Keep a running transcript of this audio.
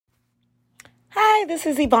Hi, this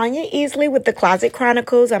is Ivania Easley with The Closet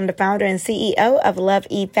Chronicles. I'm the founder and CEO of Love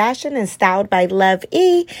E Fashion and Styled by Love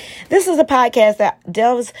E. This is a podcast that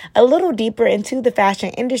delves a little deeper into the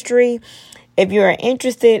fashion industry. If you are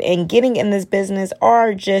interested in getting in this business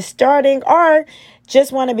or just starting or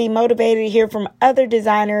just want to be motivated to hear from other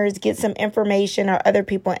designers, get some information or other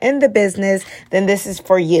people in the business, then this is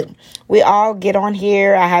for you. We all get on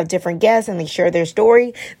here. I have different guests and they share their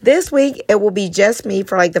story. This week, it will be just me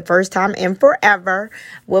for like the first time in forever.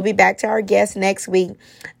 We'll be back to our guests next week.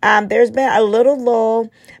 There's been a little lull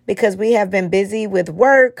because we have been busy with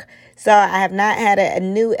work. So I have not had a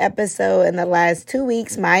new episode in the last 2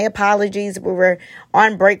 weeks. My apologies. We were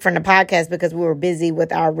on break from the podcast because we were busy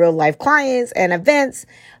with our real life clients and events.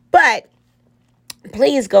 But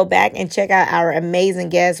please go back and check out our amazing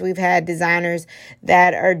guests. We've had designers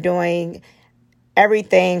that are doing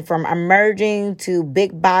everything from emerging to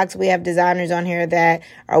big box. We have designers on here that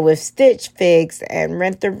are with Stitch Fix and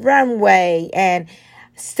Rent the Runway and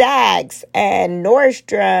Saks and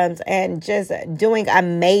Nordstrom's and just doing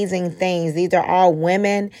amazing things. These are all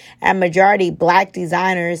women and majority Black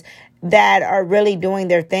designers that are really doing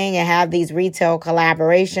their thing and have these retail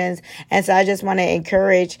collaborations. And so I just want to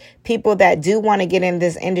encourage people that do want to get in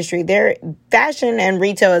this industry. Their fashion and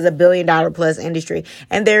retail is $1 billion plus industry,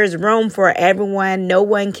 and there's room for everyone. No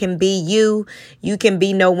one can be you. You can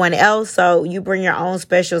be no one else. So you bring your own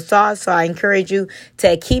special sauce. So I encourage you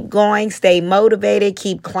to keep going, stay motivated,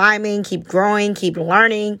 keep climbing, keep growing, keep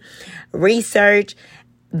learning, research,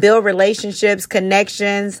 build relationships,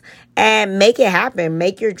 connections, and make it happen.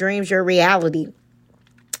 Make your dreams your reality.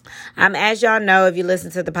 As y'all know, if you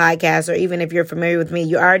listen to the podcast or even if you're familiar with me,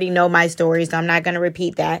 you already know my story, so I'm not going to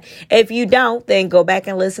repeat that. If you don't, then go back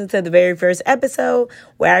and listen to the very first episode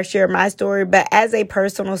where I share my story. But as a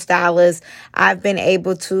personal stylist, I've been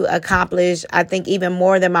able to accomplish, I think, even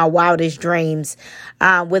more than my wildest dreams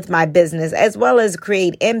with my business, as well as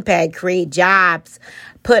create impact, create jobs,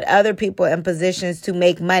 put other people in positions to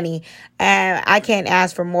make money. And I can't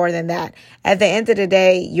ask for more than that. At the end of the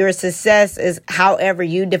day, your success is however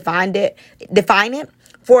you define it.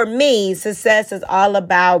 For me, success is all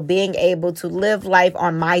about being able to live life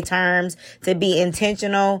on my terms, to be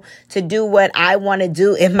intentional, to do what I want to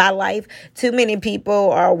do in my life. Too many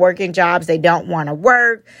people are working jobs they don't want to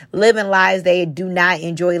work, living lives they do not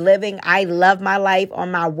enjoy living. I love my life.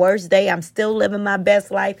 On my worst day, I'm still living my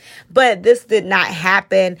best life. But this did not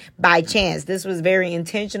happen by chance. This was very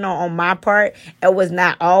intentional on my part. It was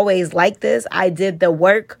not always like this. I did the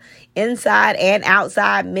work inside and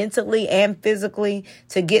outside, mentally and physically,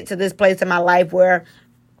 to get to this place in my life where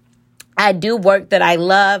I do work that I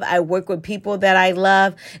love. I work with people that I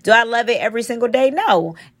love. Do I love it every single day?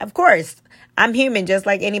 No, of course. I'm human just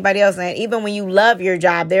like anybody else. And even when you love your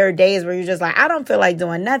job, there are days where you're just like, I don't feel like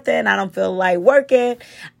doing nothing. I don't feel like working.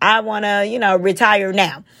 I want to, retire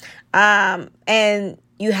now. And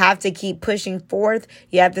you have to keep pushing forth.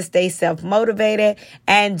 You have to stay self-motivated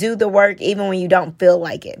and do the work even when you don't feel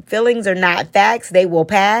like it. Feelings are not facts. They will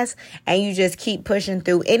pass, and you just keep pushing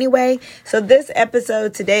through anyway. So this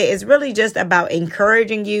episode today is really just about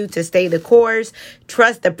encouraging you to stay the course,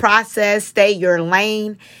 trust the process, stay your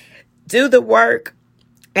lane, do the work,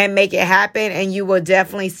 and make it happen. And you will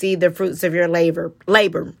definitely see the fruits of your labor.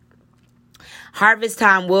 Harvest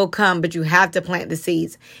time will come, but you have to plant the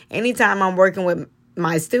seeds. Anytime I'm working with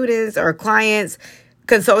my students or clients,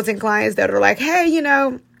 consulting clients that are like, hey,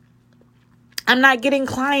 I'm not getting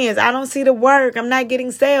clients. I don't see the work. I'm not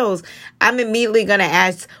getting sales. I'm immediately going to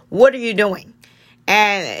ask, what are you doing?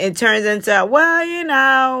 And it turns into, I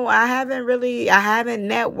haven't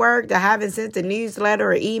networked. I haven't sent a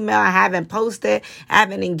newsletter or email. I haven't posted. I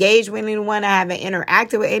haven't engaged with anyone. I haven't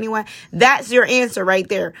interacted with anyone. That's your answer right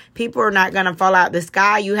there. People are not going to fall out the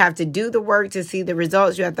sky. You have to do the work to see the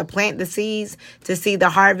results. You have to plant the seeds to see the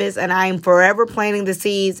harvest. And I am forever planting the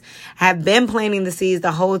seeds, have been planting the seeds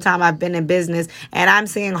the whole time I've been in business. And I'm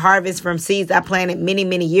seeing harvest from seeds I planted many,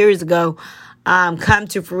 many years ago come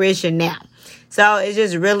to fruition now. So it's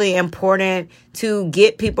just really important to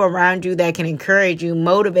get people around you that can encourage you,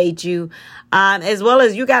 motivate you, as well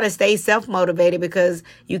as you got to stay self-motivated because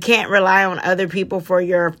you can't rely on other people for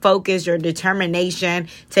your focus, your determination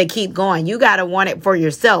to keep going. You got to want it for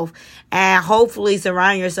yourself and hopefully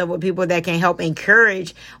surround yourself with people that can help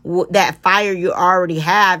encourage that fire you already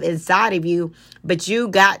have inside of you. But you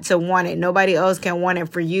got to want it. Nobody else can want it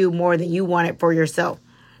for you more than you want it for yourself.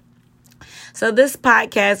 So this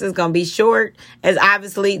podcast is going to be short, as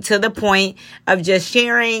obviously to the point of just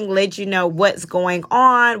sharing, let you know what's going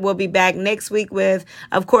on. We'll be back next week with,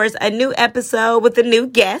 of course, a new episode with a new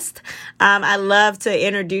guest. I love to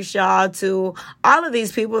introduce y'all to all of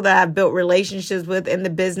these people that I've built relationships with in the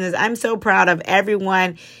business. I'm so proud of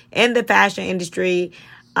everyone in the fashion industry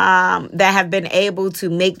that have been able to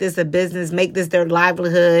make this a business, make this their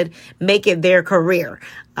livelihood, make it their career.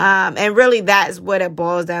 And really that's what it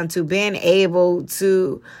boils down to, being able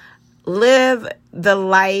to live the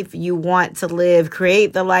life you want to live,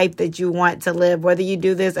 create the life that you want to live, whether you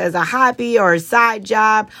do this as a hobby or a side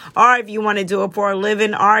job, or if you want to do it for a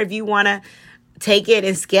living, or if you want to take it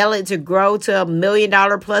and scale it to grow to $1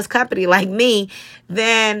 million plus company like me,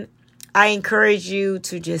 then I encourage you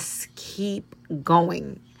to just keep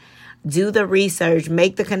going. Do the research,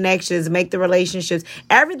 make the connections, make the relationships.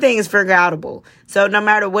 Everything is figure outable. So no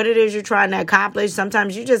matter what it is you're trying to accomplish,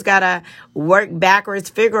 sometimes you just got to work backwards,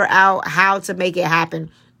 figure out how to make it happen,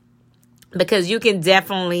 because you can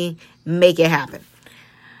definitely make it happen.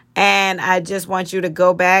 And I just want you to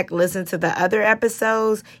go back, listen to the other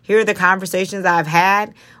episodes, hear the conversations I've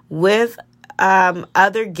had with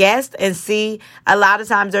other guests, and see a lot of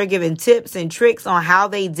times they're giving tips and tricks on how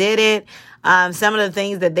they did it. Some of the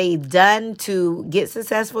things that they've done to get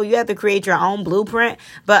successful. You have to create your own blueprint,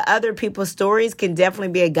 but other people's stories can definitely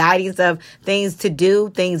be a guidance of things to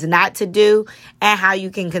do, things not to do, and how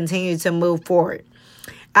you can continue to move forward.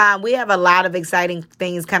 We have a lot of exciting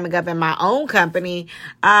things coming up in my own company.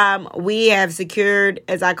 We have secured,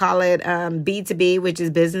 as I call it, B2B, which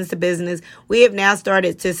is business to business. We have now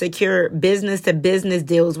started to secure business to business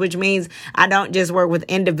deals, which means I don't just work with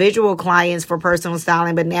individual clients for personal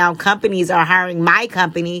styling, but now companies are hiring my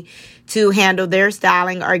company to handle their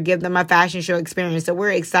styling or give them a fashion show experience. So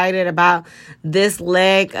we're excited about this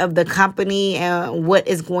leg of the company and what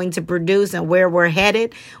it's going to produce and where we're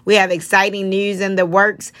headed. We have exciting news in the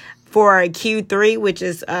works for Q3, which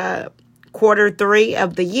is quarter 3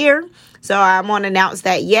 of the year. So I won't announce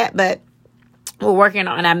that yet, but we're working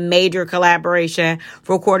on a major collaboration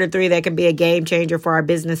for quarter 3 that could be a game changer for our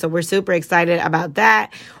business. So we're super excited about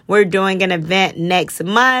that. We're doing an event next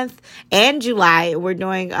month and July. We're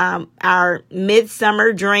doing our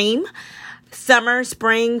Midsummer Dream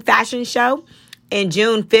spring fashion show in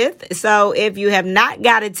June 5th. So if you have not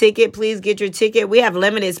got a ticket, please get your ticket. We have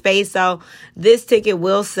limited space, so this event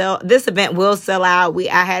will sell out.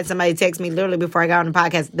 I had somebody text me literally before I got on the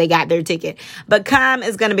podcast, they got their ticket. But come,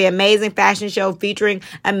 it's going to be an amazing fashion show featuring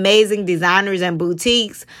amazing designers and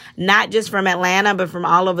boutiques, not just from Atlanta, but from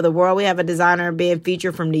all over the world. We have a designer being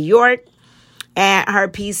featured from New York, and her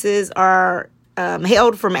pieces are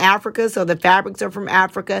hailed from Africa, so the fabrics are from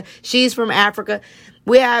Africa. She's from Africa.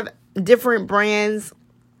 We have different brands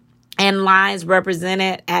and lines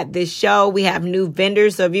represented at this show. We have new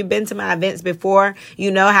vendors. So if you've been to my events before, you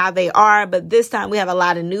know how they are. But this time we have a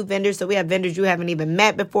lot of new vendors. So we have vendors you haven't even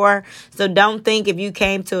met before. So don't think if you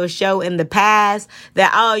came to a show in the past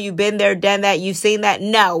that, oh, you've been there, done that, you've seen that.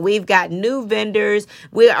 No, we've got new vendors.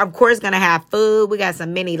 We are, of course, going to have food. We got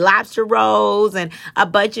some mini lobster rolls and a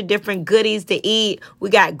bunch of different goodies to eat. We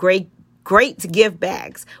got great gift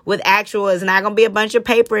bags with actual, it's not going to be a bunch of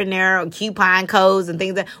paper in there or coupon codes and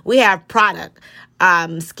things. That we have product,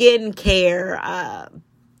 skincare,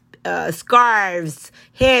 scarves,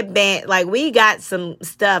 headband. Like, we got some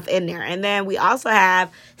stuff in there. And then we also have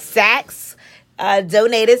Saks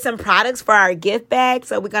donated some products for our gift bags.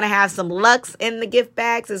 So we're going to have some Luxe in the gift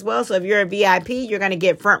bags as well. So if you're a VIP, you're going to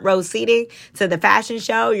get front row seating to the fashion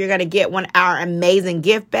show. You're going to get our amazing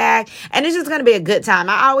gift bag. And it's just going to be a good time.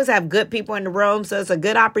 I always have good people in the room. So it's a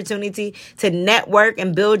good opportunity to network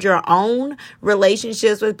and build your own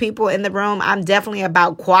relationships with people in the room. I'm definitely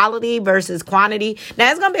about quality versus quantity. Now,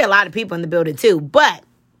 there's going to be a lot of people in the building too, but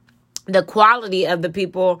the quality of the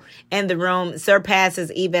people in the room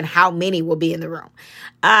surpasses even how many will be in the room.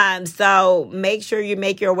 So make sure you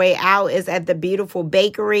make your way out. It's at the Beautiful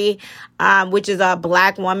Bakery, which is a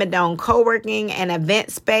Black woman-owned co-working and event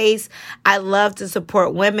space. I love to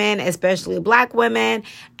support women, especially Black women.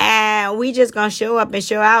 And we just going to show up and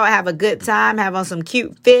show out, have a good time, have on some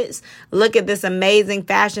cute fits. Look at this amazing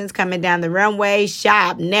fashions coming down the runway,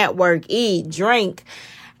 shop, network, eat, drink,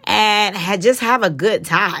 and just have a good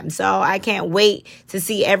time. So I can't wait to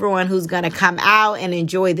see everyone who's going to come out and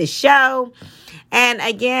enjoy the show. And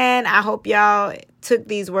again, I hope y'all took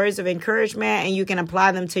these words of encouragement and you can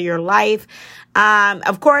apply them to your life.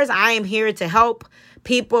 Of course, I am here to help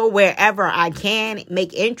people wherever I can,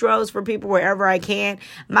 make intros for people wherever I can.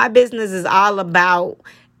 My business is all about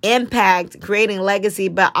impact, creating legacy,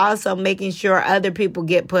 but also making sure other people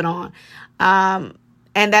get put on.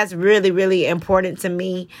 And that's really, really important to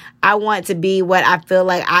me. I want to be what I feel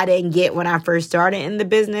like I didn't get when I first started in the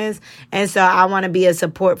business. And so I want to be a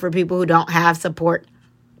support for people who don't have support,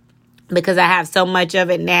 because I have so much of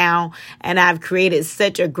it now, and I've created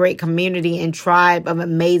such a great community and tribe of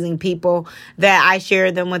amazing people that I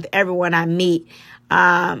share them with everyone I meet.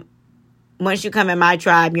 Once you come in my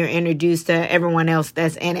tribe, you're introduced to everyone else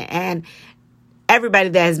that's in it. And everybody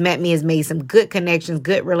that has met me has made some good connections,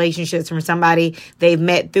 good relationships from somebody they've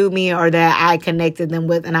met through me or that I connected them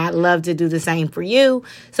with. And I'd love to do the same for you.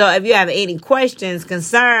 So if you have any questions,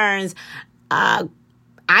 concerns,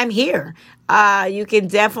 I'm here. You can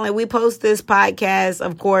definitely, we post this podcast,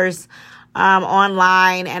 of course,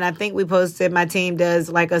 online. And I think my team does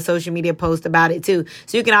like a social media post about it too.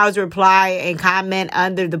 So you can always reply and comment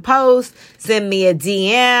under the post, send me a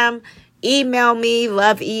DM. Email me,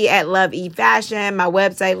 lovee@loveefashion. My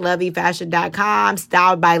website, loveefashion.com,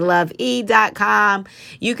 styledbylovee.com.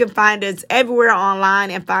 You can find us everywhere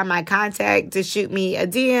online and find my contact to shoot me a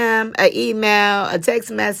DM, an email, a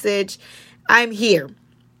text message. I'm here.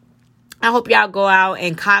 I hope y'all go out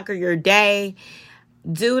and conquer your day.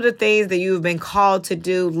 Do the things that you've been called to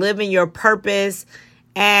do. Live in your purpose.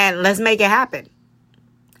 And let's make it happen.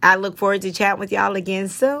 I look forward to chatting with y'all again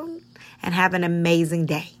soon. And have an amazing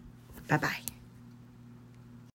day. Bye-bye.